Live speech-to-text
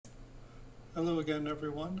Hello again,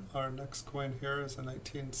 everyone. Our next coin here is a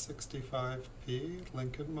 1965p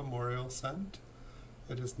Lincoln Memorial Cent.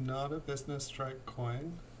 It is not a business strike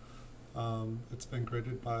coin. It's been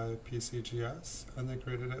graded by PCGS, and they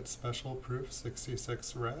graded it Special Proof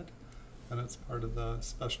 66 Red, and it's part of the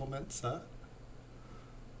Special Mint set.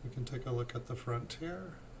 We can take a look at the front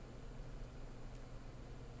here.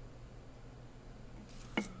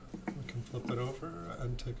 We can flip it over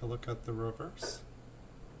and take a look at the reverse.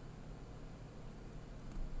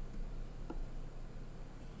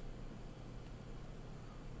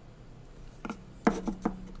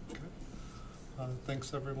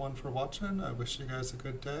 Thanks everyone for watching. I wish you guys a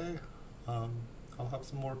good day. I'll have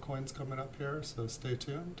some more coins coming up here, so stay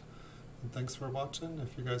tuned. And thanks for watching.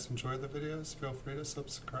 If you guys enjoy the videos, feel free to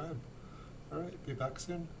subscribe. Alright, be back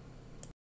soon.